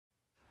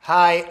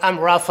Hi, I'm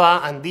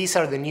Rafa and these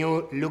are the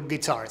new Loog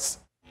Guitars.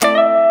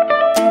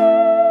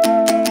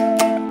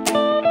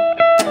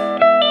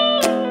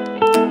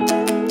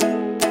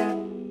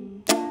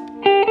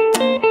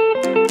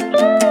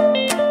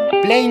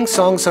 Playing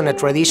songs on a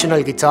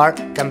traditional guitar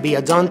can be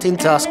a daunting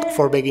task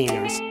for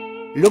beginners.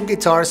 Loog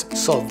Guitars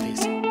solve this.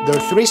 Their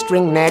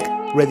 3-string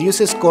neck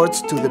reduces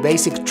chords to the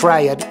basic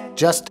triad,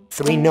 just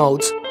 3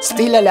 notes,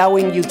 still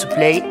allowing you to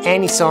play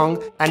any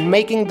song and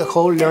making the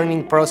whole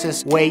learning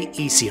process way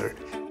easier.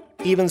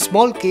 Even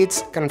small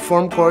kids can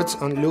form chords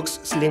on Loog's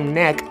slim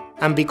neck,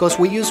 and because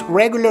we use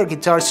regular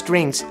guitar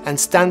strings and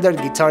standard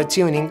guitar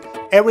tuning,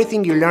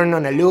 everything you learn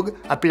on a Loog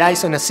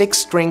applies on a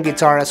 6-string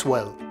guitar as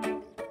well.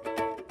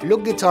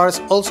 Loog Guitars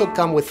also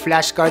come with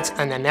flashcards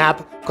and an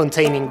app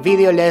containing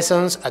video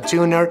lessons, a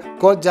tuner,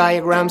 chord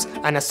diagrams,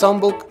 and a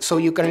songbook so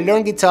you can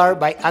learn guitar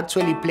by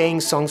actually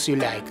playing songs you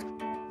like.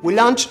 We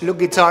launched Loog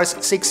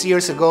Guitars 6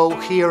 years ago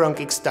here on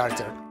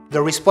Kickstarter.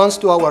 The response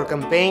to our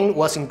campaign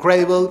was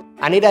incredible,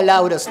 and it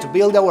allowed us to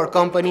build our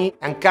company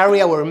and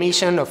carry our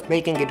mission of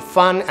making it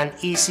fun and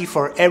easy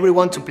for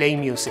everyone to play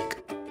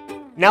music.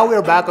 Now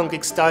we're back on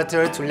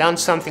Kickstarter to launch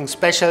something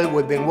special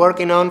we've been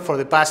working on for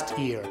the past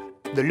year.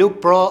 The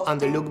Loog Pro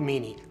and the Loog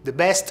Mini, the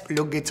best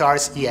Loog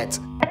guitars yet.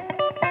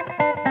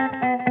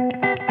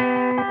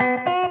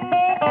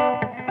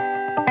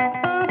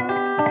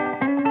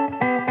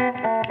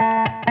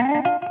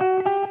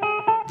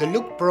 The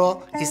Loog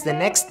Pro is the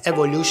next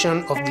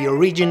evolution of the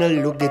original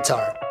Loog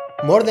guitar.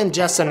 More than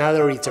just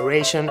another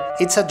iteration,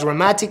 it's a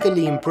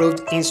dramatically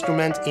improved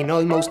instrument in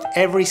almost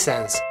every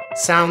sense: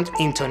 sound,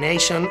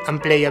 intonation,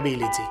 and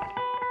playability.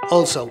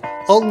 Also,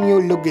 all new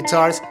Loog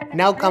guitars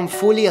now come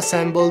fully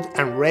assembled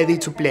and ready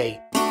to play.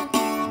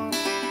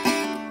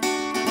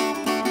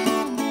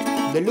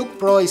 The Loog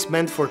Pro is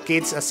meant for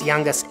kids as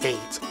young as 8,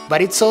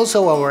 but it's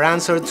also our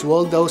answer to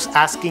all those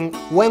asking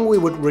when we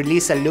would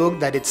release a Loog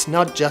that it's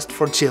not just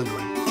for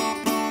children.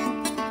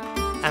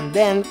 And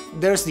then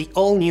there's the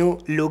all-new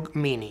Loog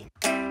Mini.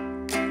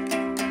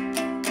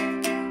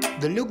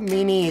 The Loog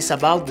Mini is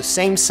about the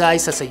same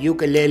size as a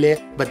ukulele,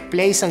 but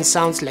plays and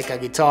sounds like a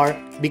guitar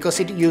because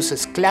it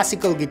uses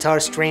classical guitar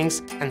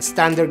strings and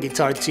standard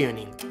guitar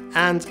tuning.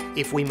 And,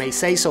 if we may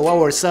say so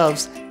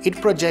ourselves,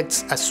 it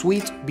projects a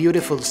sweet,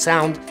 beautiful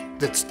sound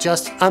that's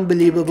just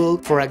unbelievable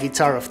for a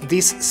guitar of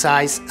this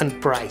size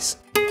and price.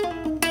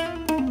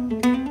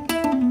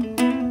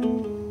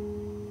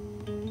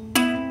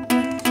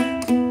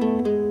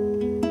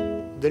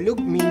 The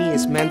Loog Mini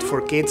is meant for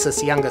kids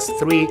as young as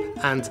 3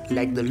 and,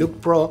 like the Loog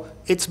Pro,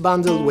 it's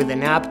bundled with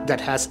an app that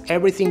has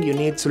everything you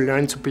need to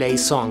learn to play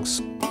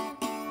songs.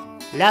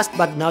 Last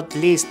but not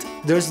least,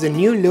 there's the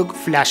new Loog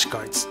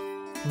flashcards.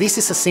 This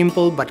is a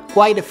simple but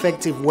quite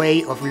effective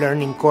way of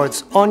learning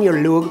chords on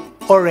your Loog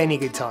or any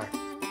guitar.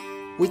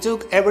 We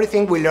took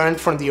everything we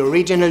learned from the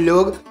original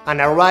Loog and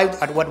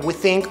arrived at what we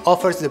think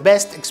offers the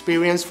best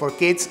experience for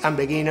kids and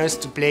beginners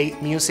to play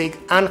music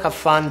and have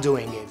fun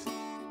doing it.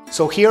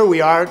 So here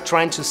we are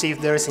trying to see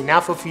if there's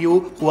enough of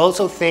you who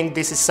also think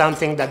this is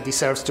something that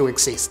deserves to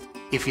exist.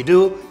 If you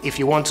do, if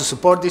you want to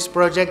support this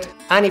project,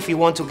 and if you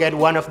want to get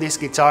one of these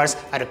guitars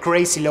at a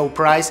crazy low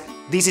price,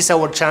 this is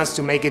our chance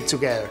to make it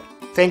together.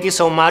 Thank you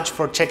so much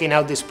for checking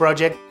out this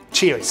project.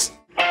 Cheers!